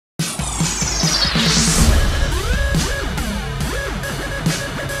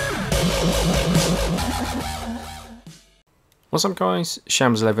What's up guys,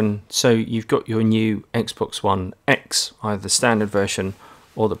 Shams11. So you've got your new Xbox One X, either the standard version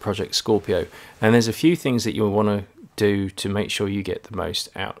or the Project Scorpio, and there's a few things that you'll want to do to make sure you get the most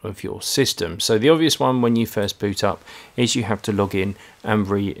out of your system. So the obvious one when you first boot up is you have to log in and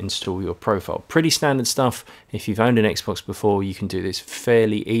reinstall your profile. Pretty standard stuff. If you've owned an Xbox before, you can do this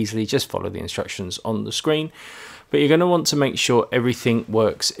fairly easily. Just follow the instructions on the screen, but you're going to want to make sure everything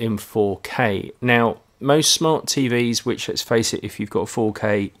works in 4K. Now most smart TVs, which, let's face it, if you've got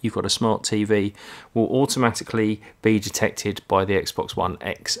 4K, you've got a smart TV, will automatically be detected by the Xbox One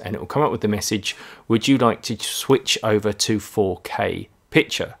X, and it will come up with the message, would you like to switch over to 4K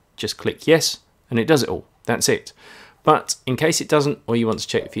picture? Just click yes, and it does it all. That's it. But in case it doesn't, or you want to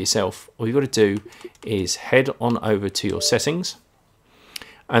check it for yourself, all you've got to do is head on over to your settings,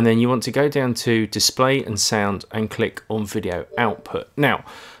 and then you want to go down to display and sound and click on video output. Now,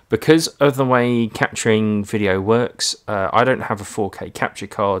 because of the way capturing video works, I don't have a 4K capture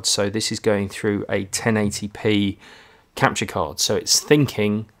card, so this is going through a 1080p capture card. So it's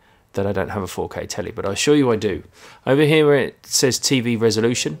thinking that I don't have a 4K telly, but I assure you I do. Over here where it says TV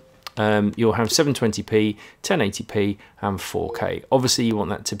resolution, you'll have 720p, 1080p and 4K. Obviously you want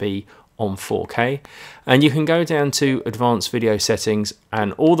that to be on 4K, and you can go down to advanced video settings,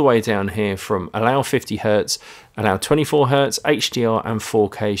 and all the way down here from allow 50 Hz, allow 24 Hz, HDR and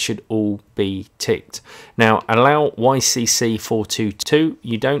 4K should all be ticked. Now allow YCC 422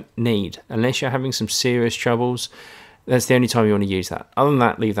 you don't need unless you're having some serious troubles. That's the only time you want to use that. Other than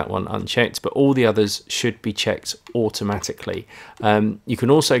that, leave that one unchecked, but all the others should be checked automatically. You can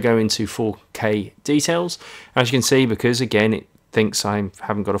also go into 4K details, as you can see, because again it thinks I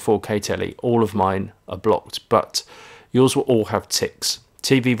haven't got a 4K telly. All of mine are blocked, but yours will all have ticks.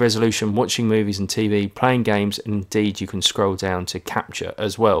 TV resolution, watching movies and TV, playing games, and indeed you can scroll down to capture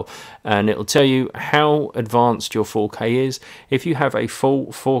as well, and it'll tell you how advanced your 4K is. If you have a full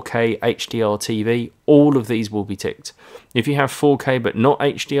 4K HDR TV, all of these will be ticked. If you have 4K but not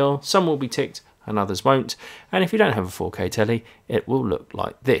HDR, some will be ticked and others won't, and if you don't have a 4K telly, it will look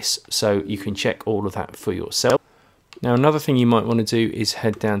like this. So you can check all of that for yourself. Now another thing you might want to do is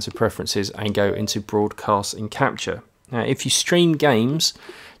head down to preferences and go into broadcast and capture. Now if you stream games,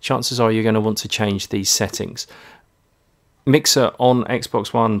 chances are you're going to want to change these settings. Mixer on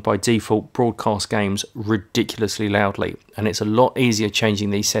Xbox One by default broadcast games ridiculously loudly, and it's a lot easier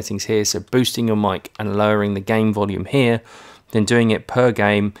changing these settings here, so boosting your mic and lowering the game volume here than doing it per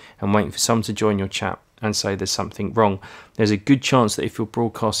game and waiting for someone to join your chat and say there's something wrong. There's a good chance that if you're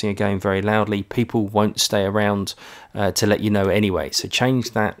broadcasting a game very loudly, people won't stay around to let you know anyway, so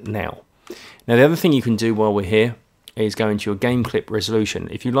change that now. Now the other thing you can do while we're here is go into your game clip resolution.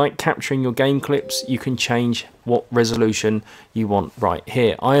 If you like capturing your game clips, you can change what resolution you want right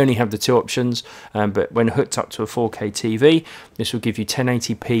here. I only have the two options, but when hooked up to a 4K TV, this will give you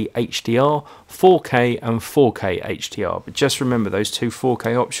 1080p HDR, 4K and 4K HDR. But just remember, those two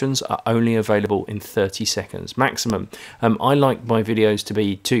 4K options are only available in 30 seconds maximum. I like my videos to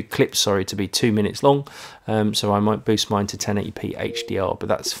be to be 2 minutes long, so I might boost mine to 1080p HDR, but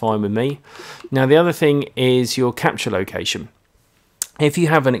that's fine with me. Now the other thing is your capture location. If you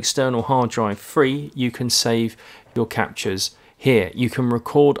have an external hard drive free, you can save your captures here. You can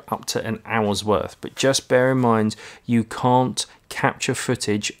record up to an hour's worth, but just bear in mind you can't capture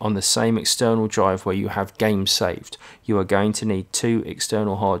footage on the same external drive where you have games saved. You are going to need two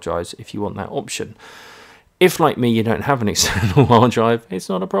external hard drives if you want that option. If, like me, you don't have an external hard drive, it's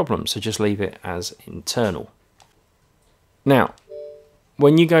not a problem, so just leave it as internal. Now,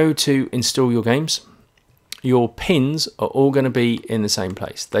 when you go to install your games, your pins are all going to be in the same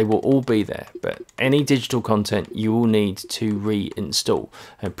place. They will all be there, but any digital content you will need to reinstall.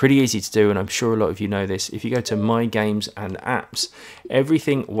 Pretty easy to do, and I'm sure a lot of you know this. If you go to My Games and Apps,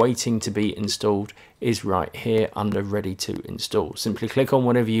 everything waiting to be installed is right here under Ready to Install. Simply click on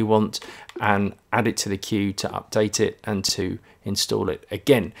whatever you want and add it to the queue to update it and to install it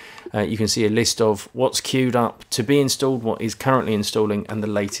again. You can see a list of what's queued up to be installed, what is currently installing, and the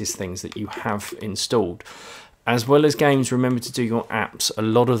latest things that you have installed. As well as games, remember to do your apps. A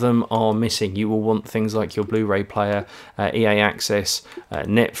lot of them are missing. You will want things like your Blu-ray player, EA Access,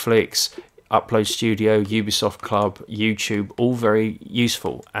 Netflix, Upload Studio, Ubisoft Club, YouTube, all very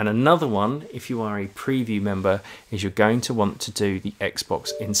useful. And another one, if you are a preview member, is you're going to want to do the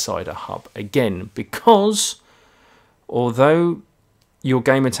Xbox Insider Hub again, because although your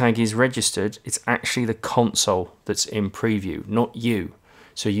gamertag is registered, it's actually the console that's in preview, not you.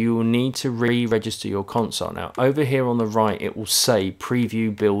 So you will need to re-register your console. Now over here on the right it will say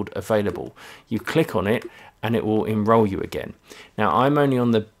preview build available. You click on it and it will enroll you again. Now I'm only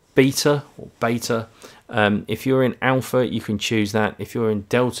on the beta or beta If you're in alpha, you can choose that. If you're in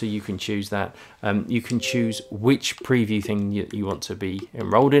delta, you can choose that. You can choose which preview thing you want to be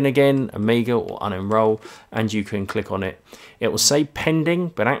enrolled in again, Amiga or unenroll, and you can click on it. It will say pending,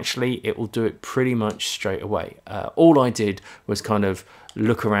 but actually it will do it pretty much straight away. All I did was kind of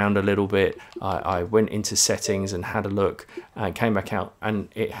look around a little bit. I went into settings and had a look, came back out, and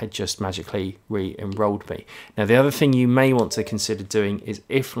it had just magically re-enrolled me. Now the other thing you may want to consider doing is,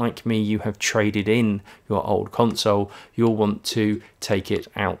 if like me you have traded in your old console, you'll want to take it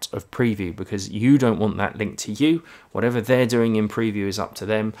out of preview, because you don't want that linked to you. Whatever they're doing in preview is up to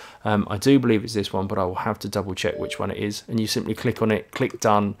them. I do believe it's this one, but I will have to double check which one it is. And you simply click on it, click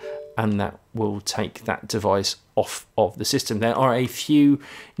done, and that will take that device off of the system. There are a few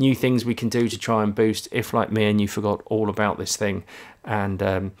new things we can do to try and boost if, like me, and you forgot all about this thing and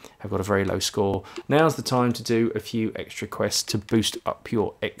have got a very low score. Now's the time to do a few extra quests to boost up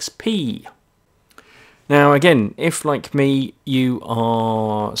your XP. Now again, if like me you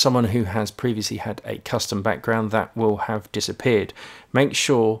are someone who has previously had a custom background, that will have disappeared. Make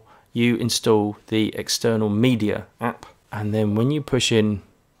sure you install the external media app, and then when you push in,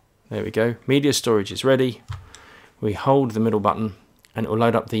 there we go, media storage is ready. We hold the middle button and it will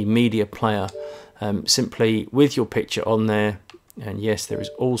load up the media player, simply with your picture on there. And yes, there is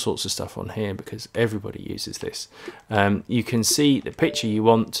all sorts of stuff on here because everybody uses this. You can see the picture you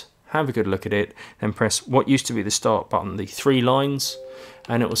want, have a good look at it, then press what used to be the start button, the 3 lines,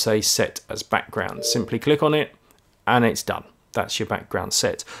 and it will say set as background. Simply click on it and it's done. That's your background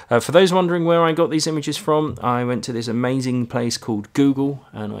set. For those wondering where I got these images from, I went to this amazing place called Google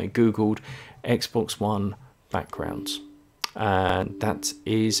and I googled Xbox One backgrounds, and that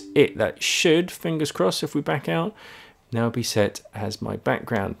is it. That should, fingers crossed, if we back out, now be set as my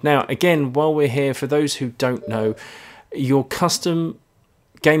background. Now again, while we're here, for those who don't know, your custom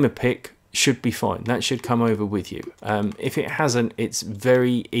gamerpic should be fine. That should come over with you. If it hasn't, it's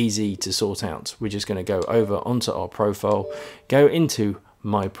very easy to sort out. We're just going to go over onto our profile, go into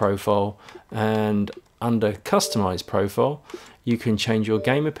my profile, and under customize profile you can change your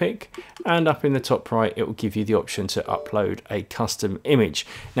gamerpic, and up in the top right it will give you the option to upload a custom image.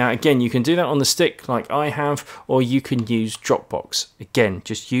 Now again, you can do that on the stick like I have, or you can use Dropbox. Again,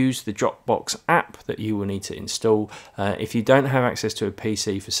 just use the Dropbox app that you will need to install. If you don't have access to a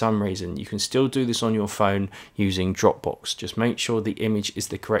PC for some reason, you can still do this on your phone using Dropbox. Just make sure the image is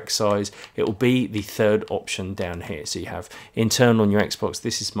the correct size. It will be the 3rd option down here. So you have internal on your Xbox,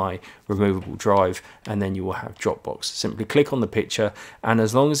 this is my removable drive, and then you will have Dropbox. Simply click on the picture, and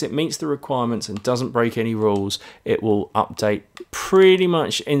as long as it meets the requirements and doesn't break any rules, it will update pretty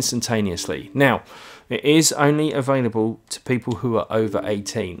much instantaneously. Now, it is only available to people who are over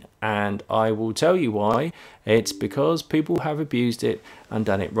 18, and I will tell you why. It's because people have abused it and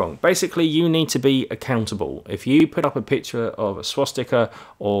done it wrong. Basically, you need to be accountable. If you put up a picture of a swastika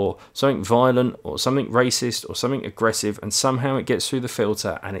or something violent or something racist or something aggressive and somehow it gets through the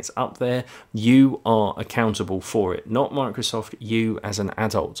filter and it's up there, you are accountable for it, not Microsoft, you as an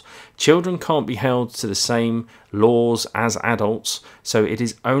adult. Children can't be held to the same laws as adults, so it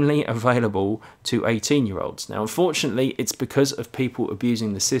is only available to 18-year-olds. Now, unfortunately, it's because of people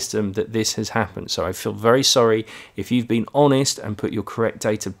abusing the system that this has happened, so I feel very sorry if you've been honest and put your correct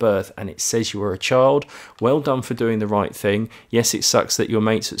date of birth and it says you were a child. Well done for doing the right thing. Yes, it sucks that your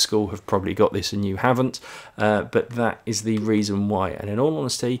mates at school have probably got this and you haven't, but that is the reason why, and in all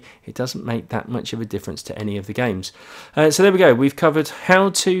honesty, it doesn't make that much of a difference to any of the games. So there we go. We've covered how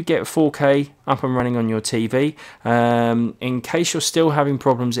to get 4K up and running on your TV. In case you're still having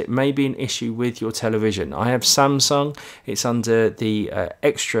problems, it may be an issue with your television. I have Samsung. It's under the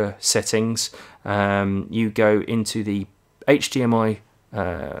extra settings. You go into the HDMI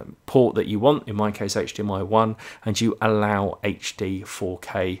port that you want, in my case HDMI 1, and you allow HD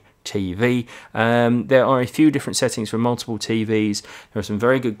 4K TV. There are a few different settings for multiple TVs. There are some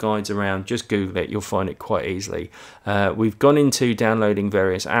very good guides around. Just Google it, you'll find it quite easily. We've gone into downloading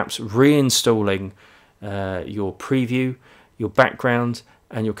various apps, reinstalling your preview, your background,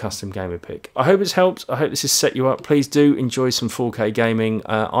 and your custom gamerpic. I hope it's helped. I hope this has set you up. Please do enjoy some 4K gaming.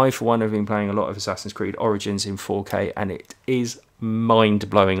 I, for one, have been playing a lot of Assassin's Creed Origins in 4K, and it is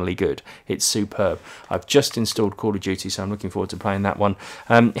mind-blowingly good. It's superb. I've just installed Call of Duty, so I'm looking forward to playing that one.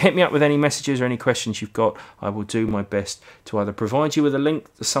 Hit me up with any messages or any questions you've got. I will do my best to either provide you with a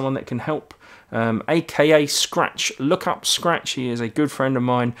link to someone that can help, aka Scratch. Look up Scratch. He is a good friend of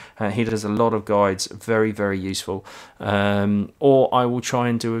mine. He does a lot of guides, very, very useful. Or I will try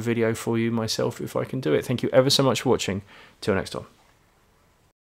and do a video for you myself if I can do it. Thank you ever so much for watching. Till next time.